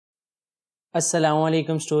السلام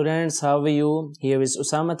علیکم students, how are you? Here is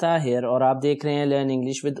Usama Tahir اور آپ دیکھ رہے ہیں learn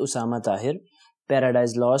English with Usama Tahir.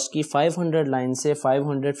 Paradise last کی 500 لائن سے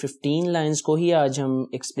 515 لائنس کو ہی آج ہم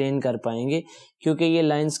ایکسپلین کر پائیں گے، کیونکہ یہ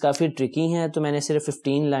لائنس کافی ٹرکی ہیں، تو میں نے صرف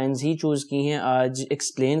 15 لائنز ہی چوز کی ہیں آج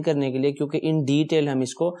ایکسپلین کرنے کے لیے، کیونکہ ان ڈیٹیل ہم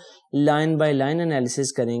اس کو لائن بائی لائن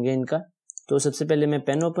انالیسس کریں گے ان کا۔ تو سب سے پہلے میں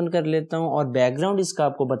پین اوپن کر لیتا ہوں اور بیک گراؤنڈ اس کا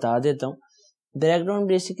آپ کو بتا دیتا ہوں۔ بیک گراؤنڈ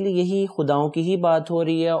بیسکلی یہی خداؤں کی ہی بات ہو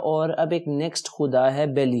رہی ہے، اور اب ایک نیکسٹ خدا ہے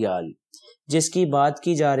بیلیال، جس کی بات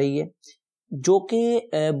کی جا رہی ہے، جو کہ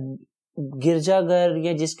گرجا گھر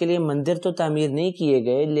یا جس کے لیے مندر تو تعمیر نہیں کیے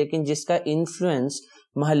گئے، لیکن جس کا انفلوئنس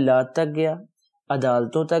محلات تک گیا،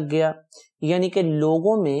 عدالتوں تک گیا، یعنی کہ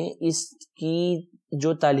لوگوں میں اس کی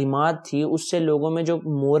جو تعلیمات تھی اس سے لوگوں میں جو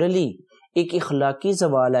مورلی ایک اخلاقی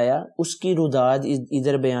زوال آیا، اس کی رداد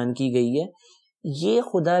ادھر بیان کی گئی ہے۔ یہ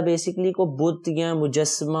خدا بیسکلی کو بت یا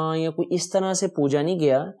مجسمہ یا کوئی اس طرح سے پوجا نہیں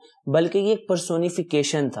گیا، بلکہ یہ ایک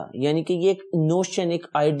پرسونیفیکیشن تھا، یعنی کہ یہ ایک نوشن، ایک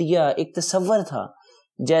آئیڈیا، ایک تصور تھا،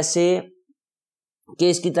 جیسے کہ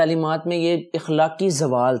اس کی تعلیمات میں یہ اخلاقی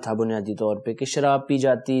زوال تھا بنیادی طور پہ، کہ شراب پی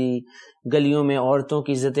جاتی، گلیوں میں عورتوں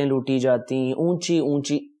کی عزتیں لوٹی جاتی، اونچی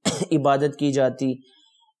اونچی عبادت کی جاتی،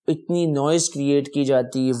 اتنی نوائز کریٹ کی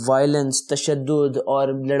جاتی، وائلنس، تشدد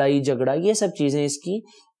اور لڑائی جھگڑا، یہ سب چیزیں اس کی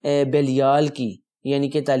بیلیال کی یعنی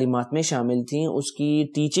کہ تعلیمات میں شامل تھیں، اس کی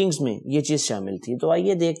ٹیچنگز میں یہ چیز شامل تھی۔ تو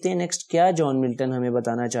آئیے دیکھتے ہیں نیکسٹ کیا جان ملٹن ہمیں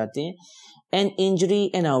بتانا چاہتے ہیں۔ An injury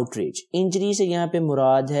N outreach, injury سے یہاں پہ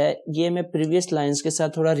مراد ہے، یہ میں پریویس لائنز کے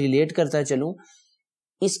ساتھ تھوڑا ریلیٹ کرتا چلوں،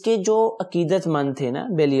 اس کے جو عقیدت مند تھے نا،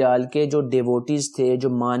 بیلیال کے جو ڈیووٹیز تھے، جو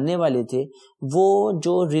ماننے والے تھے، وہ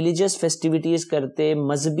جو ریلیجس فیسٹیوٹیز کرتے،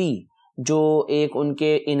 مذہبی جو ایک ان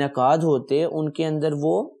کے انعقاد ہوتے، ان کے اندر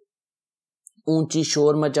وہ اونچی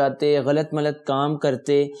شور مچاتے، غلط ملت کام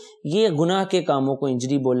کرتے، یہ گناہ کے کاموں کو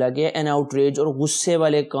انجری بولا گیا۔ این آؤٹریج، اور غصے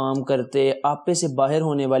والے کام کرتے، آپے سے باہر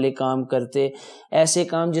ہونے والے کام کرتے، ایسے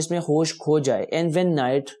کام جس میں ہوش کھو جائے۔ اینڈ وین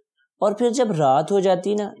نائٹ، اور پھر جب رات ہو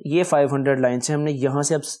جاتی نا، یہ 500 لائن سے ہم نے یہاں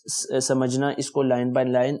سے اب سمجھنا، اس کو لائن بائی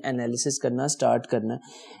لائن انالیسس کرنا سٹارٹ کرنا۔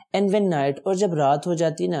 اینڈ وین نائٹ، اور جب رات ہو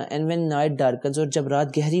جاتی نا، اینڈ وین نائٹ ڈارکنز، اور جب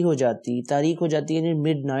رات گہری ہو جاتی، تاریک ہو جاتی، یعنی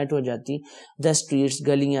مڈ نائٹ ہو جاتی، دا اسٹریٹس،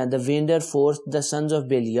 گلیاں، دا vendor force the sons of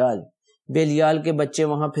بیلیال، بیلیال کے بچے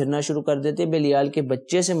وہاں پھرنا شروع کر دیتے۔ بیلیال کے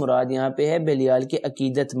بچے سے مراد یہاں پہ ہے بیلیال کے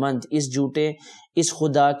عقیدت مند، اس جھوٹے، اس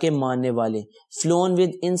خدا کے ماننے والے۔ فلون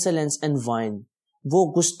ود انسلنس اینڈ وائن، وہ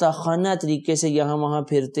گستاخانہ طریقے سے یہاں وہاں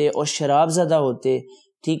پھرتے اور شراب زدہ ہوتے،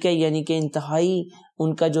 ٹھیک ہے، یعنی کہ انتہائی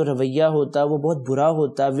ان کا جو رویہ ہوتا وہ بہت برا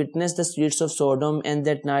ہوتا۔ Witness the streets of سوڈوم and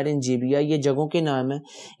that night ان جیبیا، یہ جگہوں کے نام ہیں،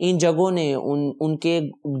 ان جگہوں نے ان کے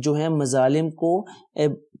جو ہے مظالم کو،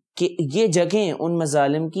 کہ یہ جگہیں ان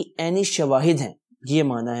مظالم کی عینی شواہد ہیں، یہ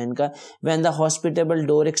معنی ہے ان کا۔ when the hospitable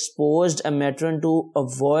door exposed a matron to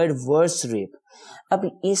avoid worse rape، اب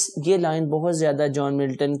یہ لائن بہت زیادہ جان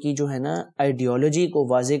ملٹن کی جو ہے نا آئیڈیالوجی کو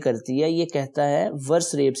واضح کرتی ہے۔ یہ کہتا ہے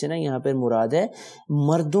ورس ریپ سے نا یہاں پر مراد ہے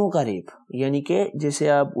مردوں کا ریپ، یعنی کہ جسے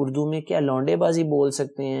آپ اردو میں کیا لونڈے بازی بول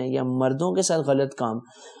سکتے ہیں، یا مردوں کے ساتھ غلط کام۔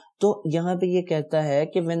 تو یہاں پہ یہ کہتا ہے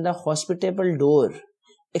کہ when the hospitable door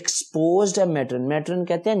exposed a matron، میٹرن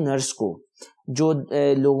کہتے ہیں نرس کو، جو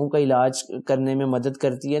لوگوں کا علاج کرنے میں مدد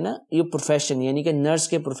کرتی ہے نا، یہ پروفیشن، یعنی کہ نرس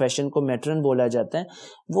کے پروفیشن کو میٹرن بولا جاتا ہے۔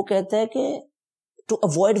 وہ کہتا ہے کہ ٹو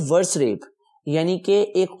اوائڈ ورس ریپ، یعنی کہ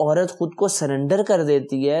ایک عورت خود کو سرنڈر کر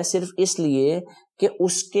دیتی ہے صرف اس لیے کہ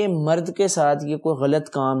اس کے مرد کے ساتھ یہ کوئی غلط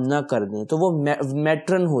کام نہ کر دیں، تو وہ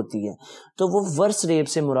میٹرن ہوتی ہے۔ تو وہ ورس ریپ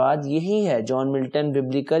سے مراد یہی ہے۔ جان ملٹن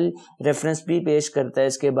ببلیکل ریفرنس بھی پیش کرتا ہے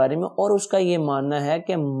اس کے بارے میں، اور اس کا یہ ماننا ہے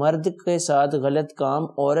کہ مرد کے ساتھ غلط کام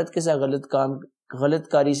عورت کے ساتھ غلط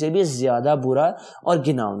کاری سے بھی زیادہ برا اور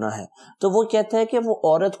گھناؤنا ہے۔ تو وہ کہتا ہے کہ وہ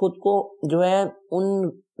عورت خود کو جو ہے ان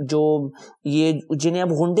جو یہ جنہیں آپ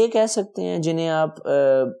غنڈے کہہ سکتے ہیں، جنہیں آپ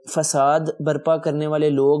فساد برپا کرنے والے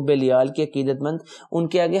لوگ، بیلیال کے عقیدت مند، ان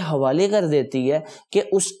کے آگے حوالے کر دیتی ہے کہ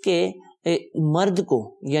اس کے مرد کو،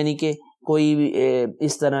 یعنی کہ کوئی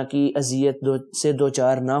اس طرح کی اذیت سے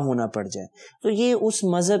دوچار نہ ہونا پڑ جائے۔ تو یہ اس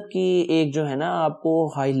مذہب کی ایک جو ہے نا آپ کو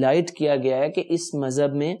ہائی لائٹ کیا گیا ہے کہ اس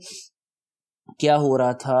مذہب میں کیا ہو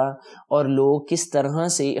رہا تھا اور لوگ کس طرح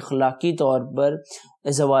سے اخلاقی طور پر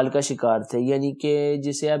زوال کا شکار تھے، یعنی کہ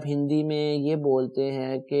جسے آپ ہندی میں یہ بولتے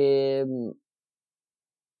ہیں کہ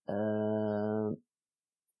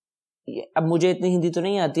اب مجھے اتنی ہندی تو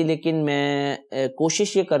نہیں آتی، لیکن میں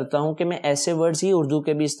کوشش یہ کرتا ہوں کہ میں ایسے ورڈز ہی اردو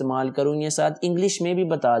کے بھی استعمال کروں یا ساتھ انگلش میں بھی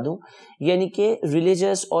بتا دوں، یعنی کہ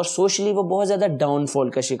ریلیجس اور سوشلی وہ بہت زیادہ ڈاؤن فال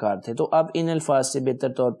کا شکار تھے۔ تو آپ ان الفاظ سے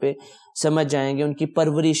بہتر طور پہ سمجھ جائیں گے، ان کی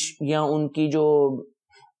پرورش یا ان کی جو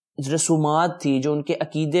رسومات تھی، جو ان کے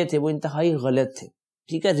عقیدے تھے، وہ انتہائی غلط تھے،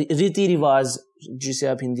 ٹھیک ہے, ریتی رواج جسے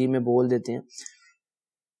آپ ہندی میں بول دیتے ہیں.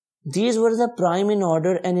 These were the prime in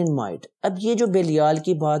order and in might. اب یہ جو بیلیال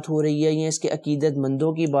کی بات ہو رہی ہے, یا اس کے عقیدت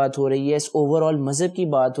مندوں کی بات ہو رہی ہے, اس اوور آل مذہب کی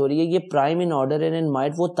بات ہو رہی ہے, یہ prime in order and in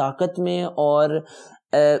might, وہ طاقت میں اور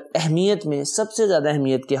اہمیت میں سب سے زیادہ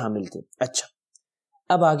اہمیت کے حامل تھے. اچھا,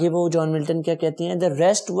 اب آگے وہ جان ملٹن کیا کہتے ہیں, the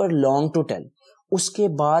rest were long to tell. اس کے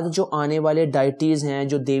بعد جو آنے والے ڈائٹیز ہیں,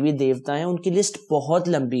 جو دیوی دیوتا ہیں, ان کی لسٹ بہت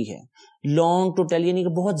لمبی ہے. لانگ ٹو ٹیل یعنی کہ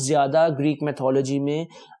بہت زیادہ گریک میتھولوجی میں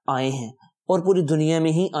آئے ہیں اور پوری دنیا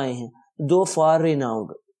میں ہی آئے ہیں. دو فار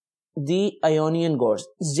ریناؤنڈ دی آئونین گاڈز,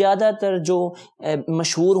 زیادہ تر جو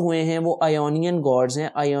مشہور ہوئے ہیں وہ آئونین گاڈز ہیں.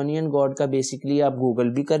 آئونین گاڈ کا بیسیکلی آپ گوگل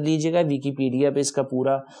بھی کر لیجئے گا, ویکیپیڈیا پہ اس کا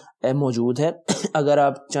پورا موجود ہے. اگر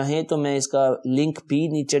آپ چاہیں تو میں اس کا لنک بھی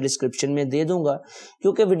نیچے ڈسکرپشن میں دے دوں گا,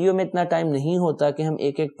 کیونکہ ویڈیو میں اتنا ٹائم نہیں ہوتا کہ ہم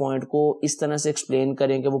ایک ایک پوائنٹ کو اس طرح سے ایکسپلین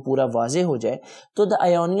کریں کہ وہ پورا واضح ہو جائے. تو دا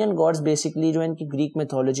آئونین گاڈز بیسیکلی جو ان کی گریک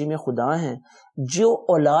میتھولوجی میں خدا ہیں, جو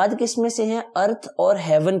اولاد کس میں سے ہیں, ارتھ اور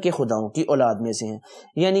ہیون کے خداؤں کی اولاد میں سے ہیں.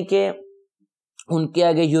 یعنی کہ ان کے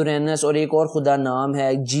آگے یورینس اور ایک اور خدا نام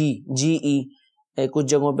ہے جی ای, کچھ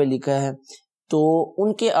جگہوں پہ لکھا ہے. تو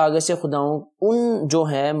ان کے آگے سے خداؤں, ان جو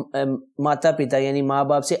ہے ماتا پتا یعنی ماں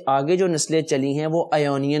باپ سے آگے جو نسلیں چلی ہیں وہ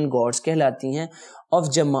آئونین گاڈز کہلاتی ہیں.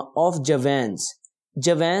 آف جوینس,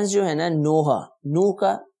 جوینس جو ہے نا نوح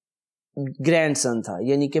کا گرینڈ سن تھا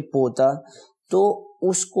یعنی کہ پوتا, تو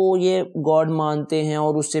اس کو یہ گاڈ مانتے ہیں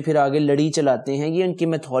اور اس سے پھر آگے لڑی چلاتے ہیں. یہ ان کی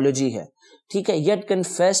میتھولوجی ہے, ٹھیک ہے. Yet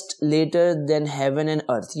کنفیسڈ letter then heaven and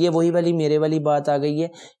ارتھ, یہ وہی والی میرے والی بات آ گئی ہے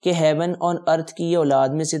کہ ہیون اور ارتھ کی یہ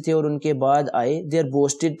اولاد میں سے تھے اور ان کے بعد آئے دیئر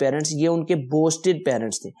بوسٹڈ پیرنٹس, یہ ان کے بوسٹڈ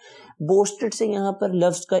پیرنٹس تھے. بوسٹڈ سے یہاں پر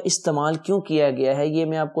لفظ کا استعمال کیوں کیا گیا ہے, یہ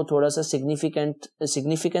میں آپ کو تھوڑا سا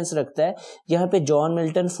سگنیفیکنس رکھتا ہے. یہاں پہ جان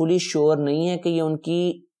ملٹن فلی شیور نہیں ہے کہ یہ ان کی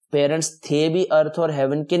پیرنٹس تھے بھی ارتھ اور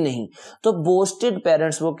ہیون کے, نہیں. تو بوسٹڈ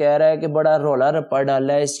پیرنٹس وہ کہہ رہا ہے کہ بڑا رولا رپا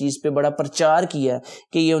ڈالا ہے اس چیز پہ, بڑا پرچار کیا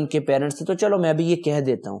کہ یہ ان کے پیرنٹس تھے. تو چلو میں بھی یہ کہہ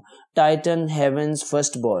دیتا ہوں, ٹائٹن ہیونز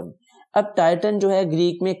فرسٹ بورن. اب ٹائٹن جو ہے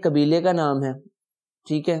گریک میں قبیلے کا نام ہے,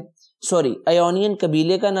 ٹھیک ہے, سوری آئونین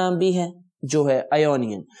قبیلے کا نام بھی ہے جو ہے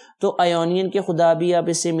آئونین. تو آئونین کے خدا بھی آپ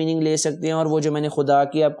اس سے میننگ لے سکتے ہیں, اور وہ جو میں نے خدا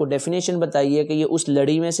کی آپ کو ڈیفینیشن بتائی ہے کہ یہ اس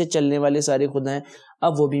لڑی میں سے چلنے والے سارے خدا ہیں,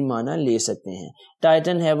 اب وہ بھی معنی لے سکتے ہیں.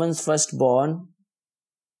 Titan heavens first born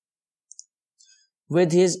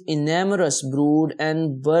with his enormous brood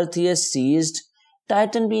and birth he has seized.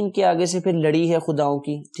 Titan بھی ان کے آگے سے پھر لڑی ہے خداؤں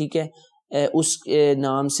کی, ٹھیک ہے, اس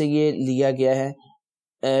نام سے یہ لیا گیا ہے.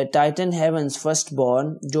 ٹائٹن ہیونز فرسٹ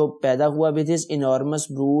بورن جو پیدا ہوا with his enormous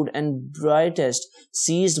brood and brightest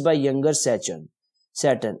seized by younger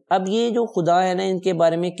Saturn. اب یہ جو خدا ہے نا, ان کے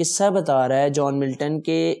بارے میں قصہ بتا رہا ہے جان ملٹن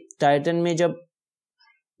کے. ٹائٹن میں جب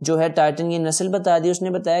جو ہے ٹائٹن کی نسل بتا دی, اس نے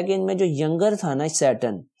بتایا کہ ان میں جو ینگر تھا نا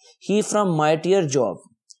Satan, he from mightier Jove,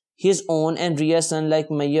 his own and rear son like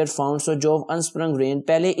Meyer found, so Jove unsprung reign.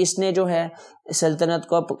 پہلے اس نے جو ہے سلطنت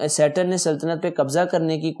کو, سیٹن نے سلطنت پہ قبضہ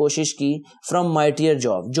کرنے کی کوشش کی from mightier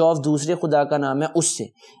Jove, Jove دوسرے خدا کا نام ہے اس سے,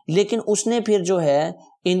 لیکن اس نے پھر جو ہے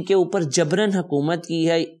ان کے اوپر جبرن حکومت کی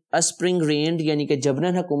ہے. اسپرنگ رینڈ یعنی کہ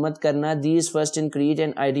جبرن حکومت کرنا. These first in Crete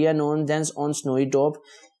an idea known thence on snowy top,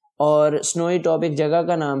 اور سنوئی ٹاپ ایک جگہ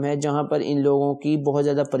کا نام ہے جہاں پر ان لوگوں کی بہت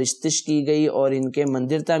زیادہ پرستش کی گئی اور ان کے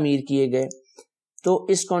مندر تعمیر کیے گئے. تو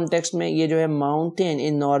اس کانٹیکسٹ میں یہ جو ہے mountain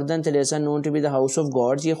in northern Theresa known to be the house of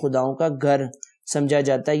God's, یہ خداؤں کا گھر سمجھا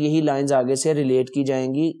جاتا ہے. یہی لائنز آگے سے ریلیٹ کی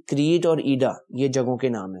جائیں گی. کریٹ اور ایڈا یہ جگہوں کے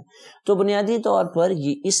نام ہیں. تو بنیادی طور پر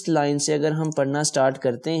یہ اس لائن سے اگر ہم پڑھنا سٹارٹ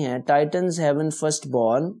کرتے ہیں, titans heaven first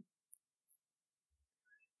born,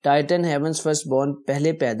 Titan heavens first born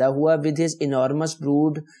پہلے پیدا ہوا with his enormous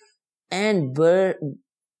brood and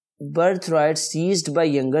birthright seized by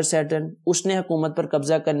younger Saturn. اس نے حکومت پر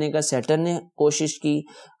قبضہ کرنے کا سیٹرن نے کوشش کی.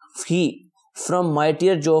 He from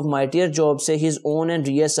mightier Jove سے his own and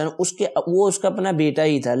rear son, وہ اس کا اپنا بیٹا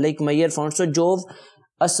ہی تھا. like Meyer found, so Jove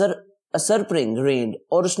usurping reigned,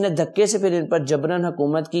 اور اس نے دھکے سے پھر ان پر جبرن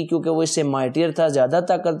حکومت کی کیونکہ وہ اس سے مائٹیئر تھا, زیادہ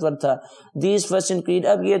طاقتور تھا. These first in Crete,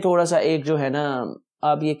 اب یہ تھوڑا سا ایک جو ہے نا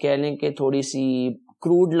آپ یہ کہہ لیں کہ تھوڑی سی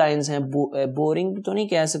کروڈ لائنز ہیں, بورنگ تو نہیں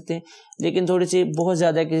کہہ سکتے, لیکن تھوڑی سی بہت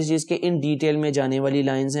زیادہ کسی چیز کے ان ڈیٹیل میں جانے والی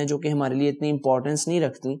لائنز ہیں جو کہ ہمارے لیے اتنی امپورٹنس نہیں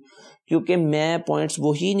رکھتی, کیونکہ میں پوائنٹس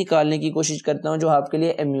وہی نکالنے کی کوشش کرتا ہوں جو آپ کے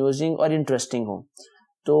لیے امیوزنگ اور انٹرسٹنگ ہو.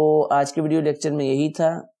 تو آج کے ویڈیو لیکچر میں یہی تھا,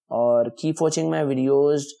 اور keep watching my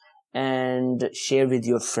videos and share with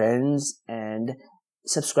your friends and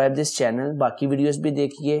subscribe this channel. باقی ویڈیوز بھی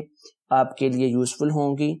دیکھیے, آپ کے لیے یوزفل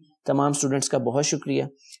ہوں گی. تمام اسٹوڈنٹس کا بہت شکریہ.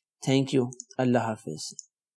 Thank you. اللہ حافظ.